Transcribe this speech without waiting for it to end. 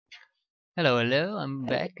Hello, hello, I'm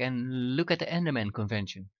back and look at the Enderman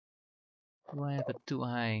convention. Do I have a too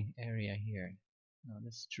high area here? No,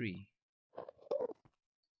 that's 3.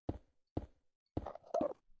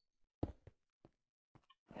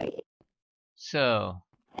 So,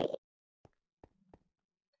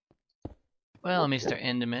 well, Mr.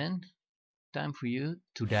 Enderman, time for you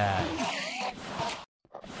to die.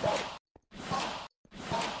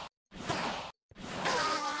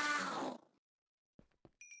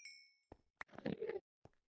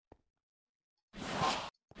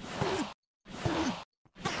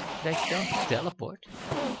 They don't teleport.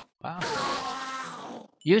 Wow.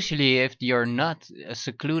 Usually, if you're not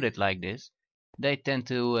secluded like this, they tend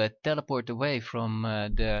to teleport away from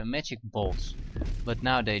the magic bolts. But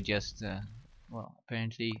now they just, well,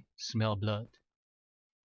 apparently smell blood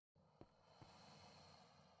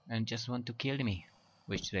and just want to kill me,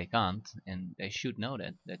 which they can't, and they should know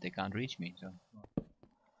that they can't reach me. So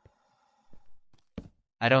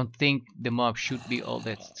I don't think the mob should be all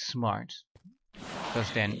that smart, because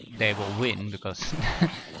then they will win, because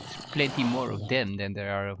there's plenty more of them than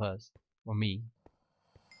there are of us, or me.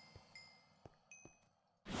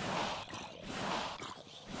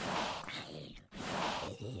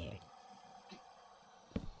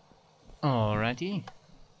 Alrighty.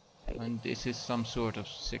 And this is some sort of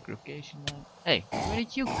segregation line. Hey, where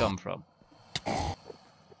did you come from?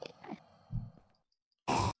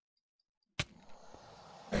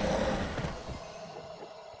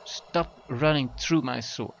 Stop running through my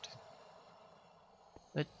sword.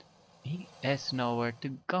 But he has nowhere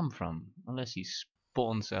to come from, unless he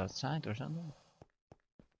spawns outside or something.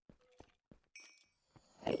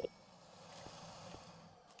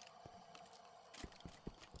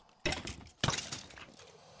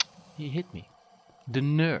 He hit me. The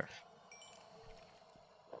nerve.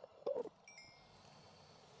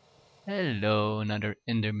 Hello, another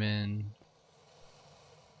Enderman.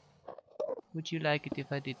 Would you like it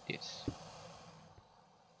if I did this?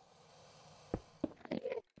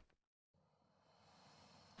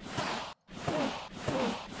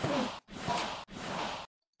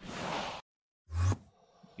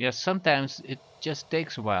 Yeah, sometimes it just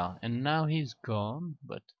takes a while, and now he's gone,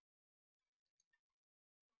 but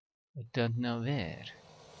I don't know where.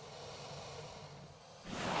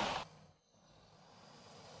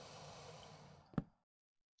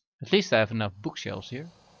 At least I have enough bookshelves here.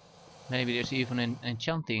 Maybe there's even an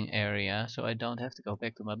enchanting area, so I don't have to go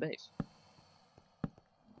back to my base.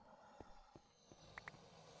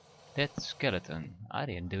 That skeleton, I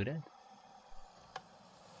didn't do that.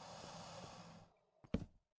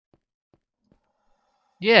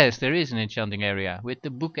 Yes, there is an enchanting area, with the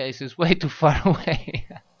bookcases way too far away.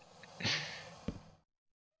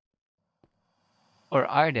 Or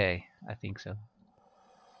are they? I think so.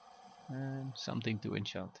 Something to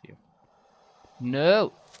enchant here.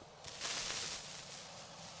 No!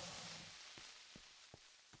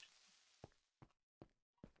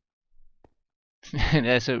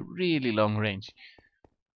 There's a really long range.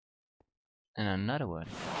 And another one.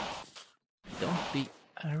 Don't be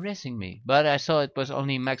harassing me. But I saw it was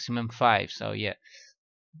only maximum 5, so yeah.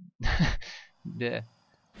 The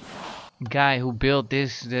guy who built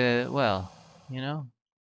this, well, you know,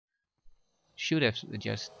 should have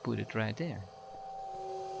just put it right there.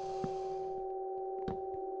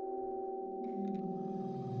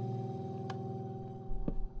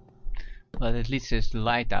 But at least there's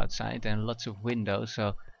light outside and lots of windows,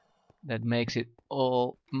 so that makes it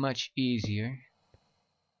all much easier.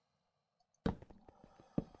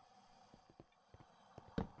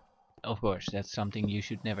 Of course, that's something you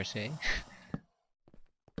should never say.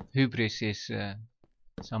 Hubris is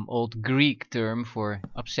some old Greek term for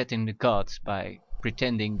upsetting the gods by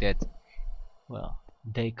pretending that, well,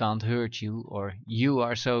 they can't hurt you, or you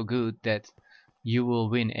are so good that you will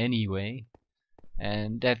win anyway.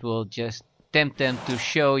 And that will just tempt them to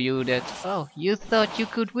show you that, oh, you thought you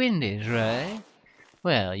could win this, right?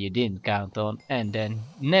 Well, you didn't count on, and then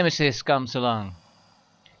Nemesis comes along.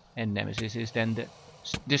 And Nemesis is then the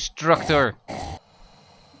destructor.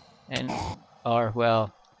 And, or,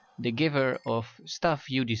 well, the giver of stuff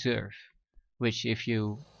you deserve. Which, if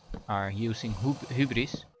you are using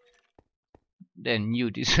Hubris, then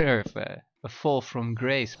you deserve a fall from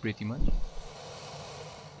grace, pretty much.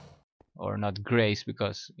 Or not grace,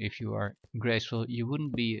 because if you are graceful, you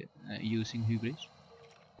wouldn't be using Hubris.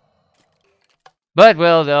 But,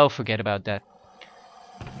 well, though, forget about that.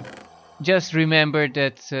 Just remember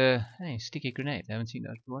that, hey, sticky grenade, I haven't seen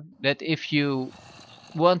that before. That if you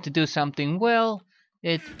want to do something well,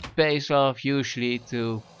 it pays off usually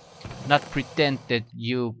to not pretend that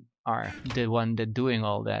you are the one that doing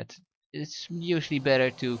all that. It's usually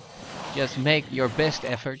better to Just make your best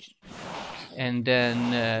effort, and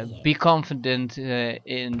then be confident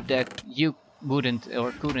in that you wouldn't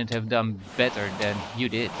or couldn't have done better than you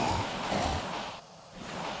did.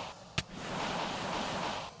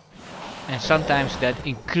 And sometimes that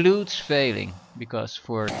includes failing, because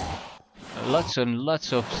for lots and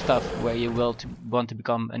lots of stuff where you want to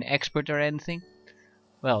become an expert or anything,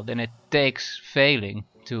 well, then it takes failing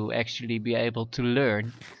to actually be able to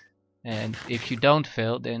learn. And if you don't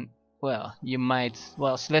fail, then, well, you might,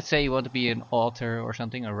 well, let's say you want to be an author or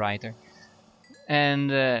something, a writer. And,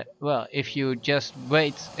 well, if you just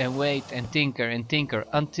wait and tinker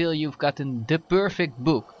until you've gotten the perfect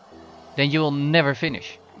book, then you will never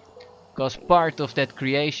finish. Because part of that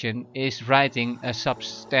creation is writing a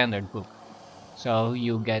substandard book. So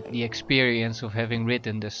you get the experience of having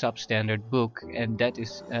written the substandard book, and that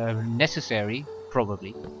is necessary,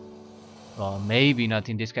 probably. Well, maybe not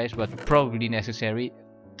in this case, but probably necessary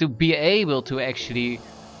to be able to actually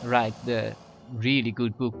write the really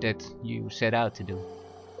good book that you set out to do.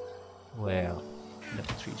 Well,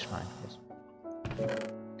 level 3 is fine. Yes.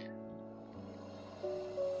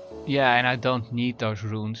 Yeah, and I don't need those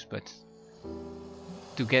runes, but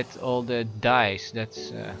to get all the dice,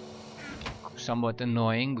 that's somewhat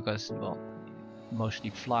annoying, because, well,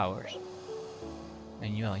 mostly flowers.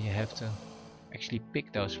 And, you know, you have to actually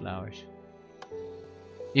pick those flowers.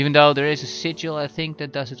 Even though there is a sigil, I think,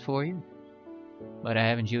 that does it for you. But I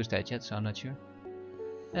haven't used that yet, so I'm not sure.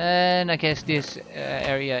 And I guess this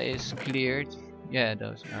area is cleared. Yeah,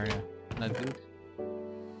 those are not good.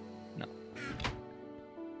 No.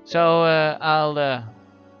 So I'll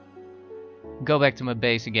go back to my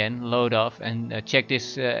base again, load off, and check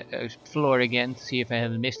this floor again to see if I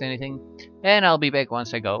haven't missed anything. And I'll be back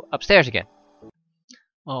once I go upstairs again.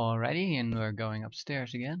 Alrighty, and we're going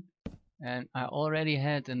upstairs again. And I already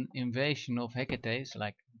had an invasion of Hecates,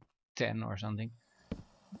 like 10 or something,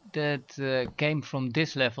 that came from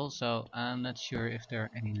this level, so I'm not sure if there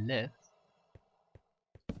are any left.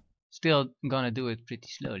 Still gonna do it pretty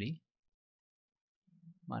slowly.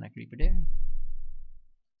 Mana creeper there.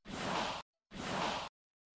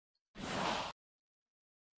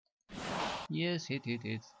 Yes, hit.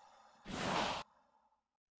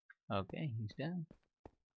 Okay, he's down.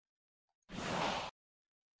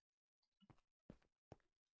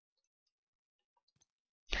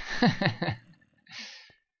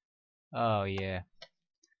 Oh yeah.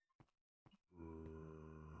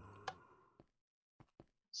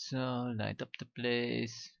 So light up the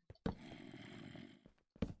place.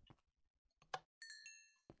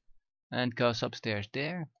 And goes upstairs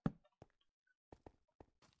there.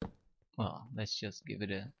 Well, let's just give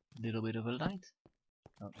it a little bit of a light.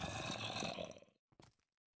 Oh.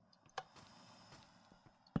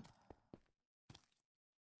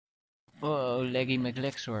 Whoa, laggy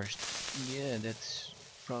McLexhorst. Yeah, that's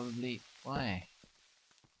probably why.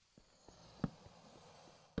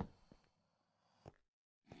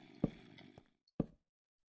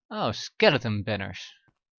 Oh, skeleton banners.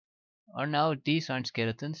 Oh no, these aren't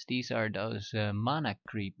skeletons. These are those mana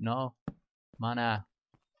creep. No, mana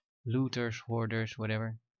looters, hoarders,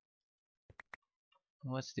 whatever.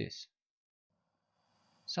 What's this?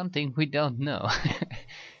 Something we don't know.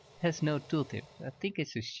 Has no tooltip. I think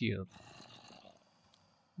it's a shield.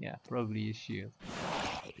 Yeah, probably a shield.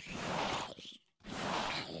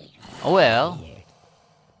 Oh well.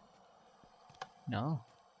 No,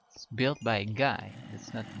 it's built by a guy.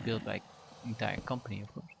 It's not built by an entire company,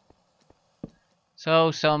 of course.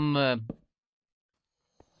 So some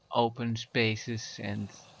open spaces and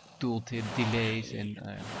tooltip delays and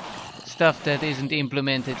stuff that isn't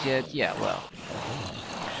implemented yet. Yeah, well,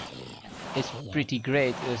 it's pretty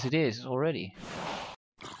great as it is already.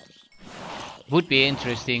 Would be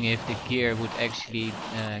interesting if the gear would actually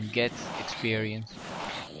get experience,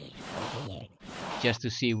 just to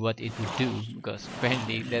see what it would do, because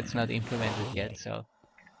apparently that's not implemented yet, so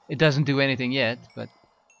it doesn't do anything yet, but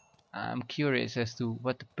I'm curious as to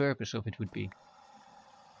what the purpose of it would be,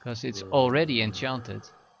 because it's already enchanted.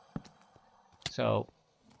 So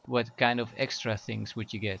what kind of extra things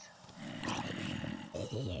would you get?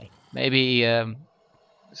 Maybe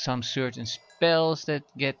some certain spells that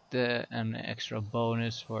get an extra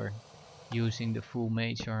bonus for using the full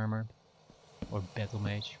mage armor, or battle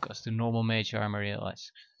mage, because the normal mage armor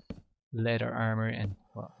has leather armor, and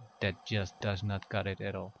well, that just does not cut it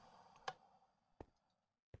at all.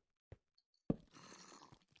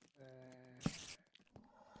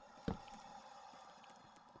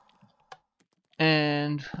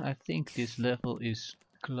 And I think this level is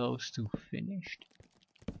close to finished.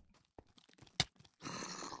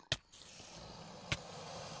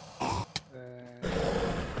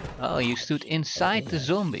 Oh, you stood inside the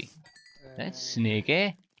zombie. That's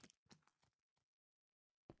sneaky.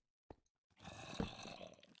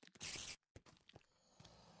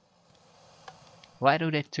 Why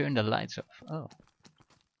do they turn the lights off?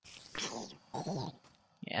 Oh.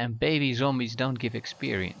 Yeah, and baby zombies don't give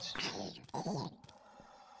experience.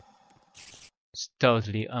 It's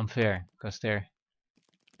totally unfair, because they're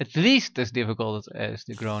at least as difficult as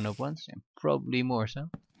the grown-up ones, and probably more so.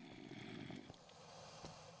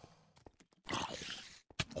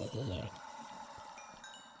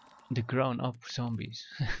 The grown-up zombies.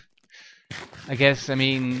 I guess, I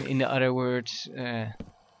mean, in other words,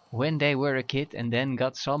 when they were a kid and then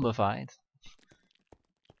got zombified.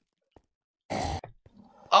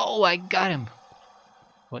 Oh, I got him!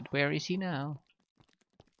 But where is he now?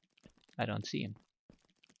 I don't see him.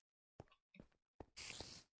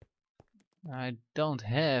 I don't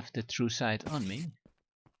have the true sight on me.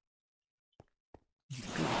 Good,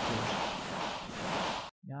 of course.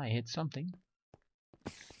 Yeah, I hit something.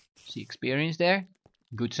 See experience there?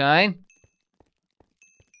 Good sign.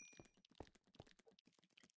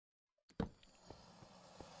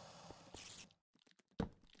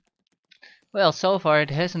 Well, so far it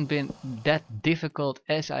hasn't been that difficult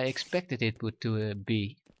as I expected it would to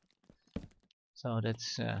be. So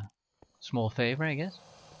that's a small favor, I guess.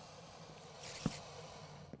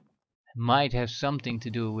 Might have something to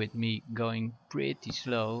do with me going pretty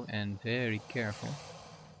slow and very careful.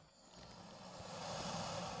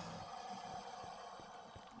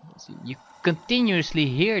 Let's see. You continuously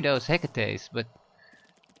hear those Hecates, but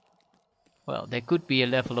well, they could be a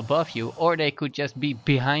level above you, or they could just be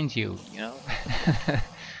behind you, you know?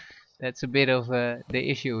 That's a bit of the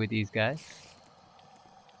issue with these guys.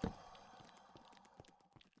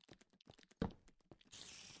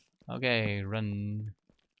 Okay, run.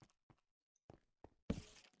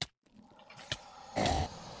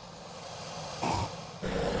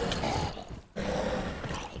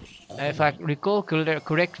 If I recall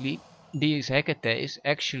correctly, these Hecates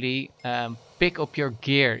actually pick up your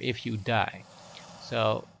gear if you die.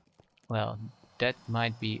 So, well, that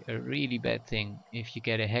might be a really bad thing if you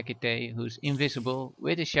get a Hecate who's invisible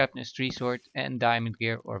with a sharpness 3 sword and diamond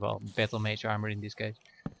gear, or well, battle mage armor in this case.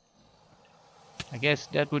 I guess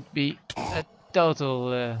that would be a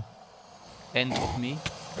total end of me.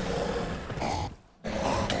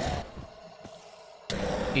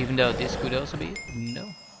 Even though this could also be it. No.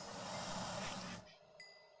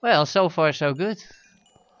 Well, so far so good.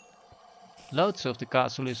 Loads of the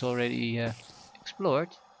castle is already explored.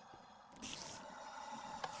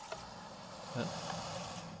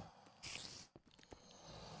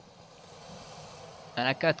 And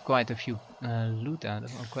I got quite a few loot out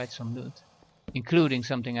of, or quite some loot. Including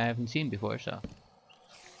something I haven't seen before, so...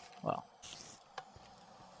 well.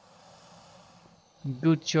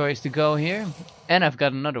 Good choice to go here. And I've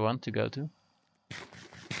got another one to go to.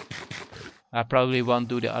 I probably won't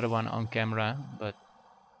do the other one on camera, but...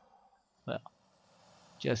 well...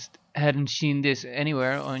 just hadn't seen this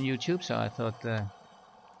anywhere on YouTube, so I thought...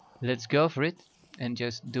 let's go for it. And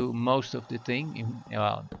just do most of the thing.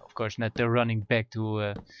 Well, of course not the running back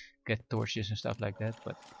to get torches and stuff like that,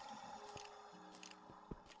 but...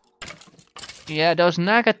 yeah, those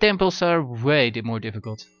Naga temples are way more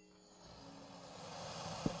difficult.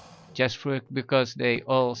 Just because they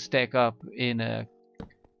all stack up in a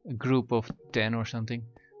group of 10 or something,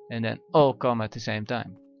 and then all come at the same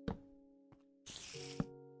time.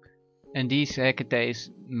 And these Hecates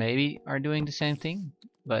maybe are doing the same thing,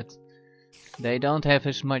 but they don't have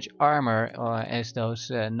as much armor as those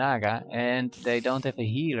Naga, and they don't have a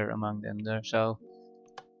healer among them there, so...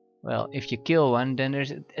 well, if you kill one, then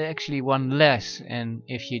there's actually one less, and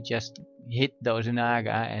if you just hit those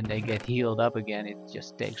Naga and they get healed up again, it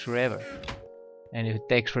just takes forever. And if it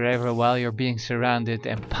takes forever while you're being surrounded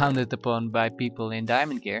and pounded upon by people in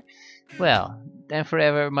diamond gear, well, then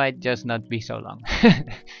forever might just not be so long.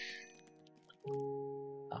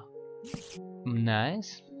 Oh.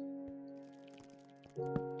 Nice.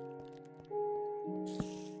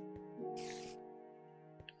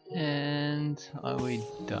 And are we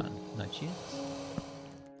done? Not yet.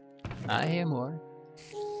 I hear more.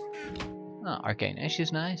 Oh, arcane ash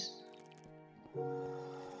is nice.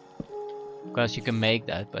 Of course you can make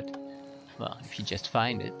that, but well, if you just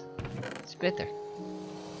find it, it's better.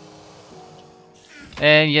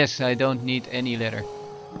 And yes, I don't need any leather.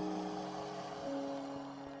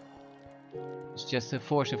 It's just a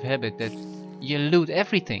force of habit that you loot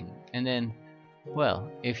everything, and then,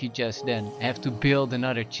 well, if you just then have to build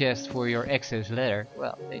another chest for your excess leather,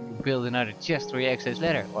 well, then you build another chest for your excess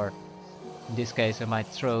leather, or in this case I might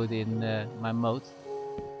throw it in my moat.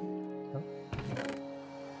 Oh.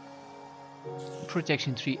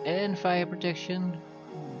 protection 3 and fire protection.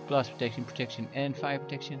 Blast protection, protection and fire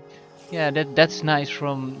protection. Yeah, that's nice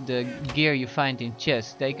from the gear you find in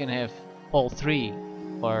chests. They can have all 3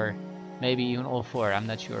 or maybe even all 4. I'm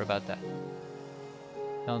not sure about that.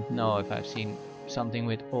 Don't know if I've seen something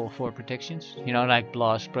with all 4 protections. You know, like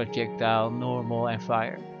blast, projectile, normal and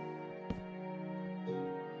fire.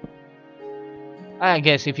 I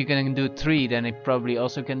guess if you can do 3, then it probably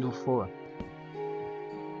also can do 4.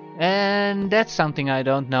 And that's something I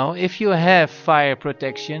don't know. If you have fire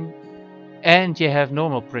protection and you have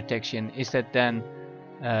normal protection, is that then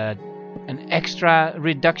an extra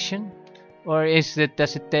reduction? Or does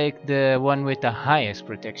it take the one with the highest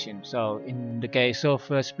protection? So in the case of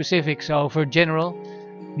specific, so for general,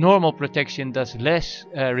 normal protection does less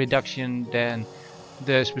reduction than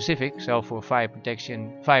the specific. So for fire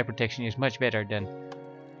protection is much better than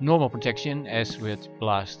normal protection, as with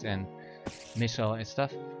blast and missile and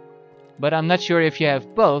stuff. But I'm not sure if you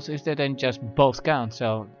have both, is that then just both count?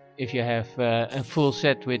 So if you have a full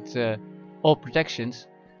set with all protections,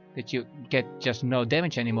 that you get just no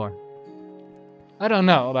damage anymore. I don't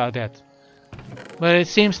know about that. But it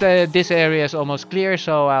seems that this area is almost clear,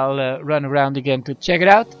 so I'll run around again to check it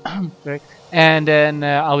out. And then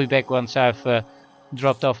I'll be back once I've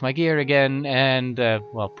dropped off my gear again and,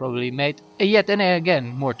 well, probably made yet and again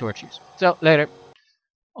more torches. So, later.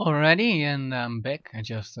 Alrighty, and I'm back. I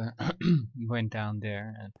just went down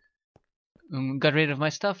there and got rid of my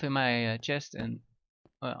stuff in my chest, and,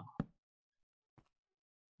 well,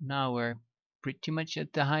 now we're pretty much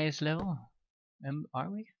at the highest level. Are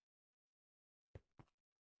we?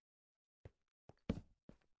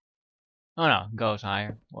 Oh no, goes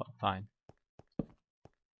higher. Well, fine.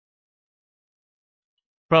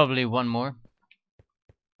 Probably one more.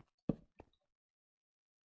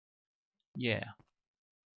 Yeah.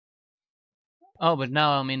 Oh, but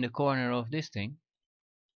now I'm in the corner of this thing.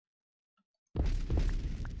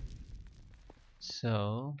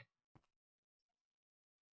 So...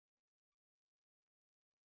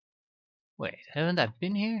 Wait, haven't I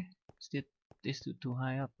been here? Is this too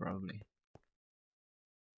high up, probably?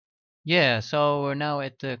 Yeah, so we're now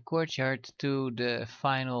at the courtyard to the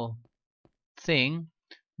final thing.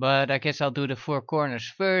 But I guess I'll do the 4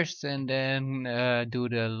 corners first and then do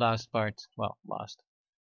the last part. Well, last.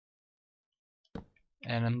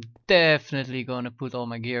 And I'm definitely gonna put all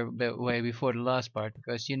my gear away before the last part,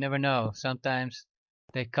 because you never know. Sometimes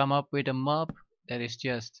they come up with a mob that is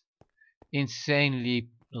just insanely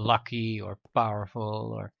lucky or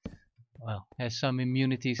powerful, or, well, has some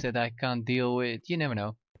immunities that I can't deal with. You never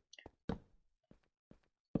know.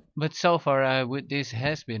 But so far this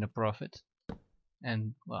has been a profit.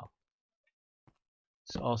 And, well,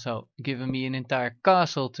 it's also given me an entire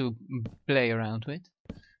castle to play around with.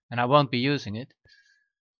 And I won't be using it,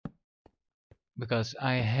 because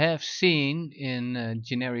I have seen in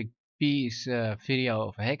Generic B's video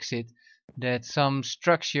of Hexit that some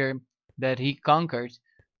structure that he conquered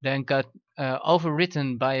then got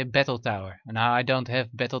overwritten by a battle tower. And now I don't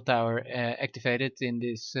have battle tower activated in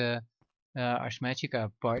this Ars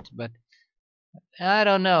Magica part, but I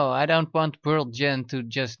don't know. I don't want World Gen to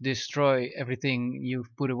just destroy everything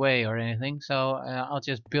you've put away or anything, so I'll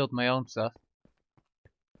just build my own stuff.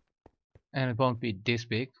 And it won't be this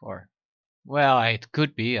big, or, well, it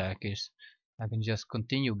could be. I guess I can just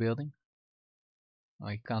continue building.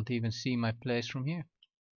 I can't even see my place from here.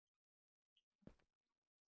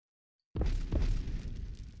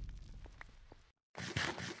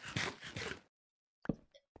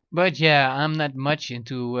 But yeah, I'm not much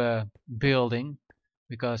into building,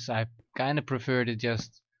 because I kind of prefer to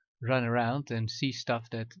just run around and see stuff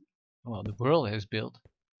that, well, the world has built,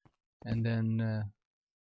 and then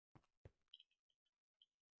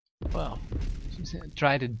well,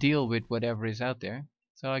 try to deal with whatever is out there.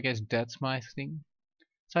 So I guess that's my thing.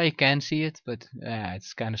 So you can see it, but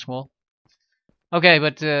it's kind of small. Okay,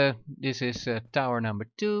 but this is tower number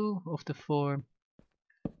 2 of the 4.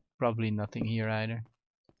 Probably nothing here either.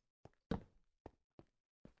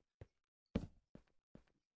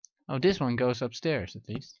 Oh, this one goes upstairs at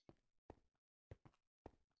least.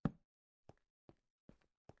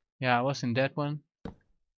 Yeah, I was in that one.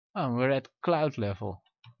 Oh, we're at cloud level.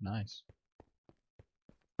 Nice.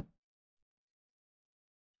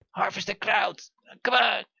 Harvest the clouds! Come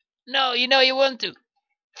on! No, you know you want to!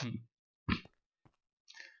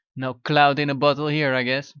 No cloud in a bottle here, I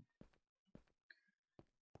guess.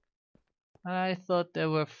 I thought there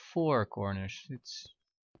were 4 corners.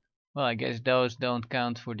 Well, I guess those don't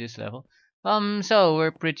count for this level. So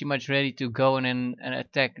we're pretty much ready to go in and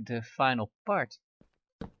attack the final part.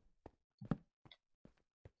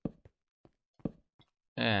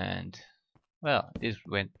 And Well, this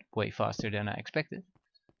went way faster than I expected.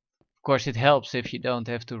 Of course, it helps if you don't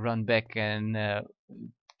have to run back and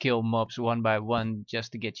kill mobs one by one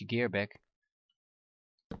just to get your gear back.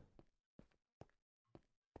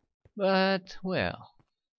 But, well.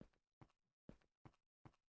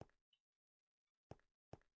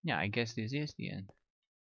 Yeah, I guess this is the end.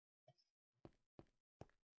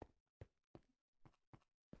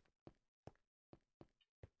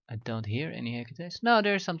 I don't hear any Hecates. No,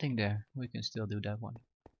 there's something there. We can still do that one.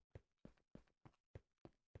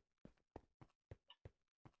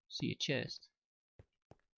 See a chest.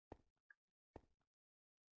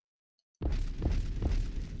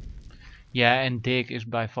 Yeah, and dig is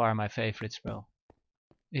by far my favorite spell.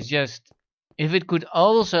 It's just, if it could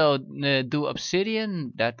also do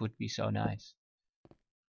obsidian, that would be so nice.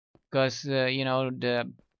 Because, you know,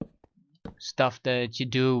 the stuff that you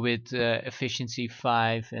do with efficiency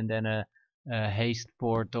 5 and then a haste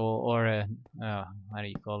portal or a, how do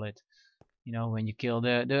you call it? You know, when you kill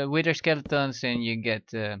the wither skeletons and you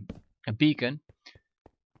get a beacon.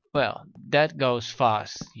 Well, that goes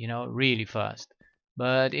fast, you know, really fast.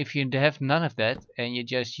 But if you have none of that and you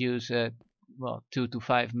just use well, 2 to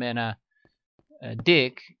 5 mana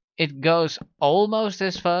dig, it goes almost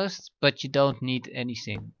as fast, but you don't need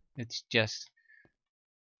anything. It's just,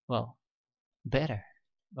 well, better.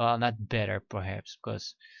 Well, not better perhaps,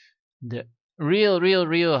 because the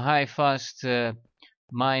real high fast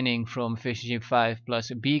mining from efficiency 5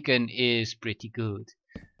 plus a beacon is pretty good.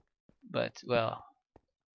 But, well,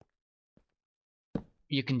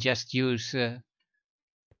 you can just use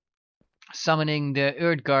summoning the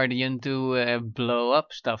Earth Guardian to blow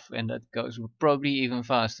up stuff, and that goes probably even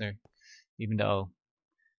faster. Even though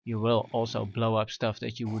you will also blow up stuff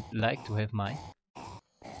that you would like to have mined.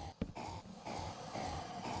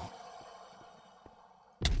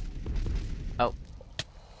 Oh.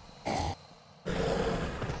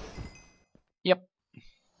 Yep.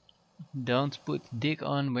 Don't put dig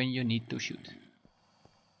on when you need to shoot.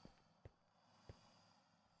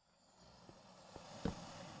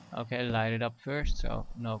 Okay, light it up first, so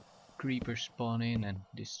no creepers spawn in and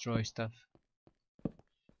destroy stuff.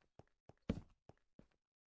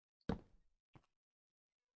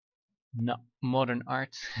 No, modern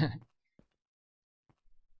art.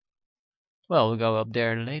 Well, we'll go up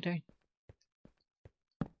there later.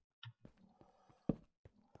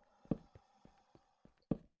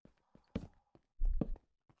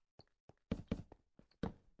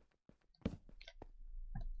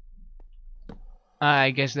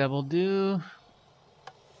 I guess that will do.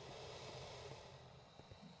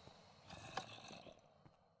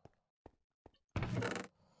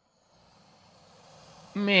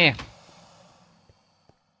 Meh.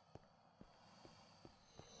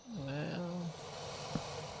 Well.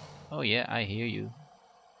 Oh yeah, I hear you.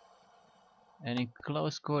 And in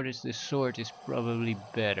close quarters the sword is probably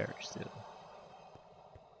better still.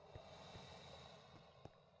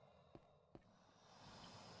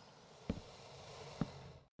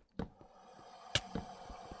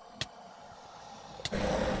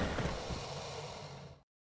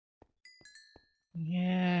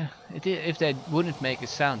 Yeah, if they wouldn't make a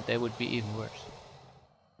sound, they would be even worse.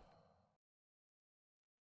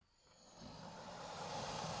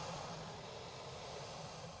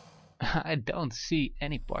 I don't see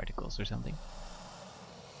any particles or something.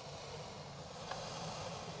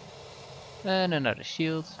 And another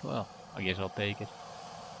shield. Well, I guess I'll take it.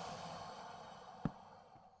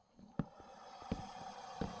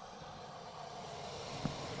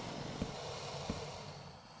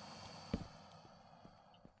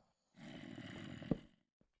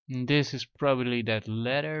 And this is probably that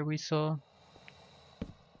ladder we saw.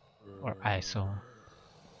 Or I saw.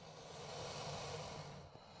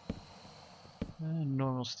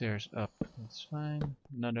 Normal stairs up. That's fine.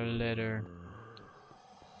 Another ladder.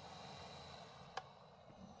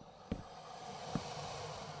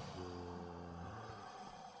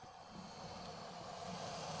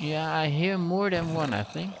 Yeah, I hear more than one, I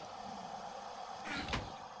think.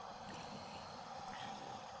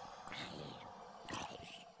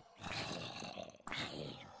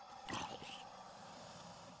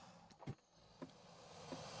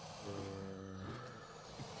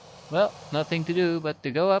 Well, nothing to do but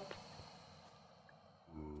to go up.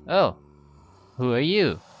 Oh, who are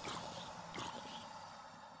you?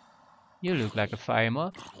 You look like a fire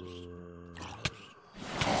moth.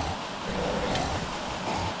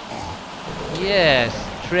 Yes,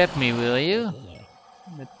 trap me, will you?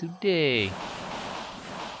 Not today.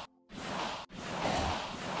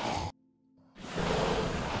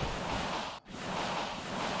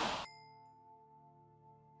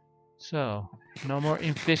 So, no more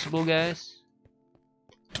invisible guys.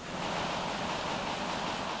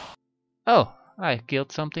 Oh, I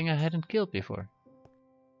killed something I hadn't killed before.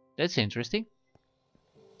 That's interesting.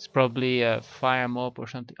 It's probably a fire mob or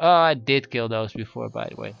something. Oh, I did kill those before, by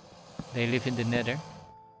the way. They live in the nether.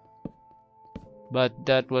 But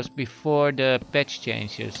that was before the patch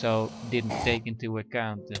changes, so didn't take into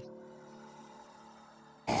account that.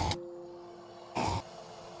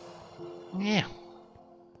 Yeah.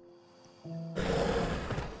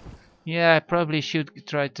 Yeah, I probably should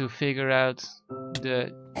try to figure out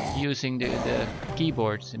the using the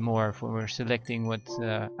keyboards more for selecting what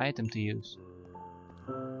item to use.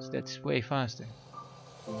 So that's way faster.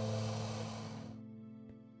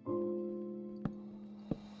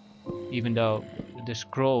 Even though the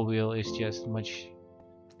scroll wheel is just much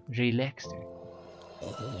relaxed.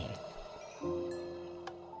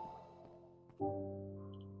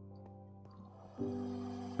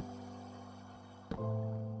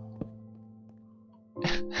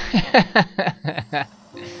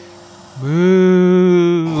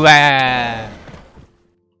 Boo! Ah.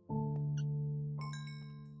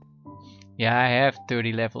 Yeah, I have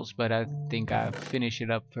 30 levels, but I think I'll finish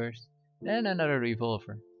it up first. And another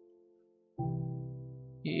revolver.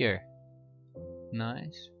 Here.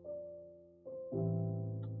 Nice.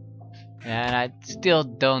 And I still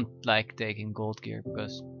don't like taking gold gear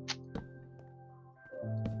because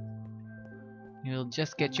you'll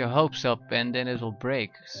just get your hopes up and then it'll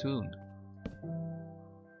break soon.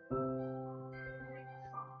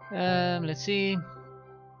 Let's see.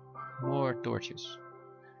 More torches.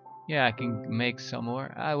 Yeah, I can make some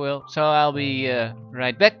more. I will. So I'll be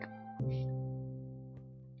right back.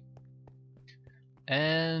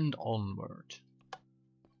 And onward.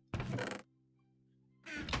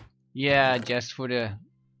 Yeah, just for the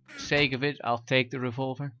sake of it, I'll take the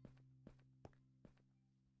revolver.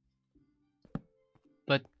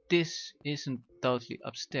 But this isn't totally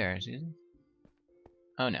upstairs, is it?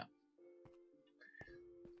 Oh no.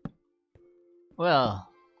 Well,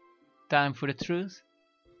 time for the truth.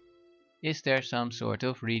 Is there some sort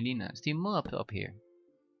of really nasty mob up here?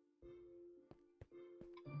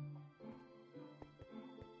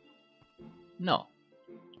 No.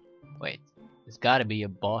 Wait, there's gotta be a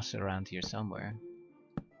boss around here somewhere.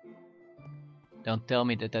 Don't tell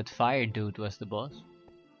me that fire dude was the boss.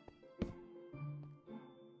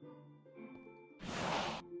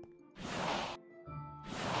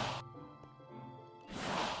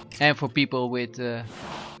 And for people with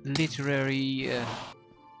literary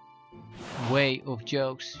way of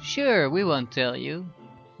jokes, sure, we won't tell you.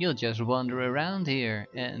 You'll just wander around here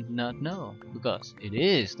and not know, because it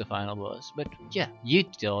is the final boss. But yeah, you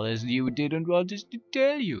told us you didn't want us to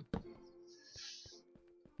tell you.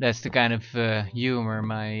 That's the kind of humor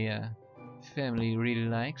my family really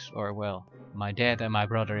likes, or well, my dad and my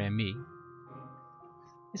brother and me.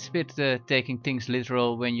 It's a bit taking things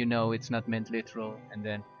literal when you know it's not meant literal, and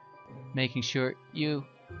then making sure you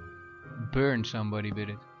burn somebody with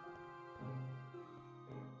it.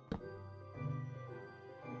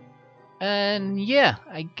 And yeah,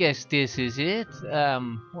 I guess this is it.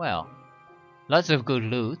 Well, lots of good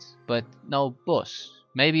loot, but no boss.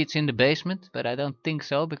 Maybe it's in the basement, but I don't think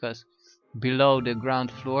so, because below the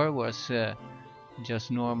ground floor was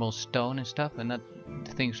just normal stone and stuff, and not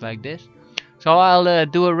things like this. So I'll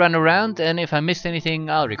do a run around, and if I missed anything,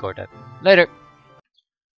 I'll record that. Later!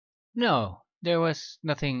 No, there was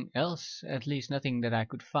nothing else, at least nothing that I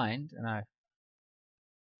could find, and I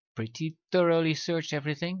pretty thoroughly searched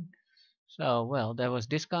everything. So, well, there was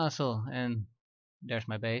this castle, and there's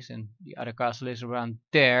my base, and the other castle is around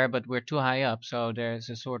there, but we're too high up, so there's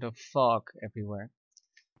a sort of fog everywhere.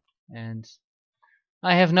 And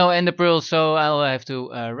I have no ender pearls, so I'll have to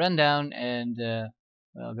run down and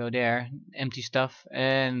well, go there, empty stuff,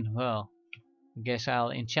 and well, I guess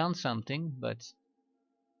I'll enchant something, but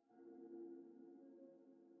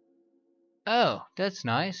oh, that's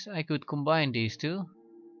nice. I could combine these two.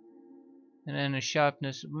 And then a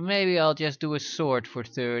sharpness, maybe I'll just do a sword for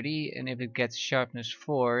 30, and if it gets sharpness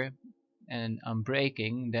 4 and I'm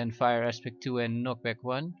breaking, then fire aspect 2 and knockback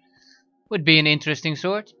 1 would be an interesting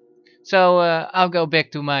sword. So I'll go back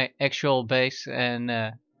to my actual base and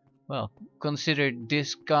well, consider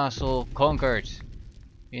this castle conquered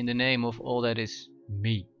in the name of all that is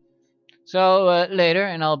me. So later,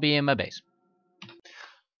 and I'll be in my base.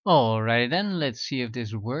 Alrighty then, let's see if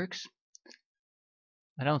this works.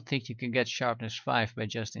 I don't think you can get sharpness 5 by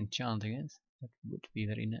just enchanting it. That would be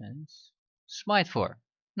very nice. Smite 4.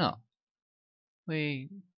 No. We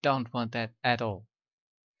don't want that at all.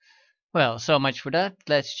 Well, so much for that.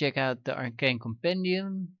 Let's check out the Arcane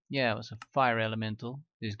Compendium. Yeah, it was a fire elemental,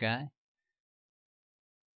 this guy.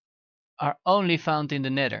 Are only found in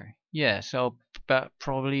the nether. Yeah, so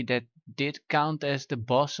probably that did count as the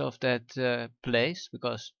boss of that place,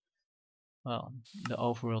 because, well, the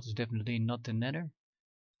overworld is definitely not the nether.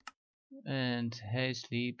 And haste,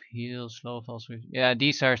 sleep, heal, slow falls. Yeah,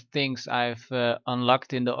 these are things I've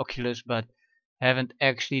unlocked in the Oculus, but haven't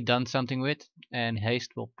actually done something with. And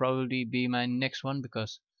haste will probably be my next one,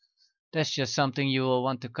 because that's just something you will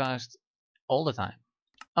want to cast all the time.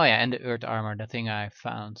 Oh yeah, and the earth armor, the thing I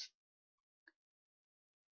found.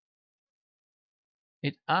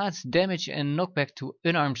 It adds damage and knockback to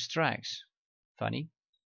unarmed strikes. Funny.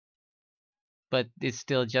 But it's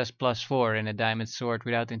still just +4, and a diamond sword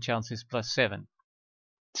without enchants is +7.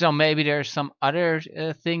 So maybe there's some other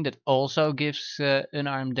thing that also gives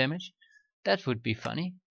unarmed damage. That would be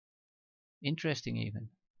funny. Interesting even.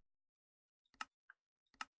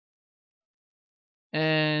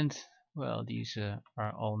 And, well, these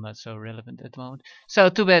are all not so relevant at the moment. So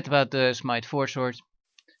too bad about the Smite 4 sword.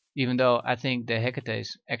 Even though I think the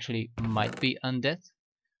Hecates actually might be undead.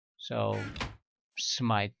 So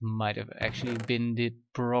Smite might have actually been the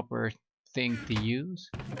proper thing to use.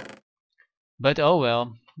 But oh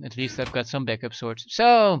well, at least I've got some backup swords.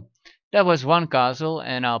 So that was one castle,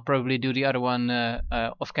 and I'll probably do the other one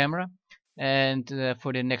off camera. And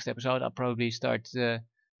for the next episode, I'll probably start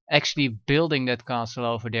actually building that castle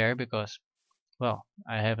over there, because, well,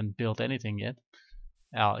 I haven't built anything yet.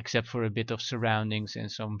 Except for a bit of surroundings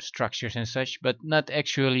and some structures and such, but not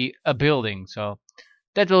actually a building. So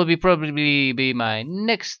that will probably be my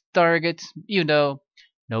next target, even though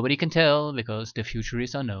nobody can tell, because the future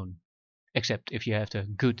is unknown. Except if you have the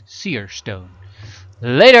good seer stone.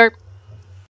 Later!